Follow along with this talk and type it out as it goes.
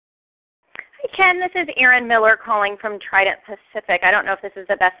Ken, this is Erin Miller calling from Trident Pacific. I don't know if this is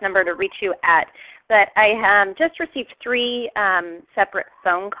the best number to reach you at, but I just received three separate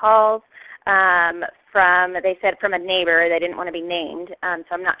phone calls they said from a neighbor. They didn't want to be named,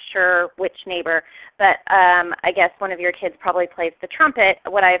 so I'm not sure which neighbor, but I guess one of your kids probably plays the trumpet.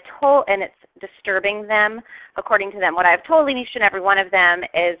 What I have told, and it's disturbing them, according to them, what I have told each and every one of them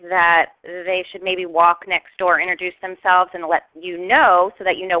is that they should maybe walk next door, introduce themselves, and let you know so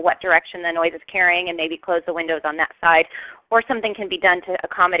that you know what direction the noise is carrying, and maybe close the windows on that side, or something can be done to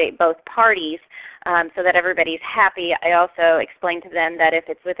accommodate both parties so that everybody's happy. I also explained to them that if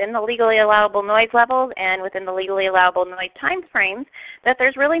it's within the legally allowable noise levels and within the legally allowable noise time frames, that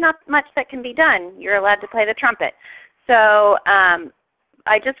there's really not much that can be done. You're allowed to play the trumpet. So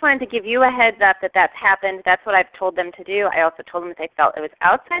I just wanted to give you a heads up that that's happened. That's what I've told them to do. I also told them if they felt it was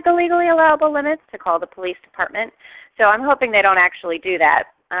outside the legally allowable limits to call the police department. So I'm hoping they don't actually do that.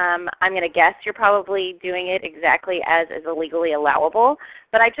 I'm going to guess you're probably doing it exactly as is illegally allowable,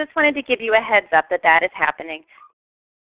 but I just wanted to give you a heads up that that is happening.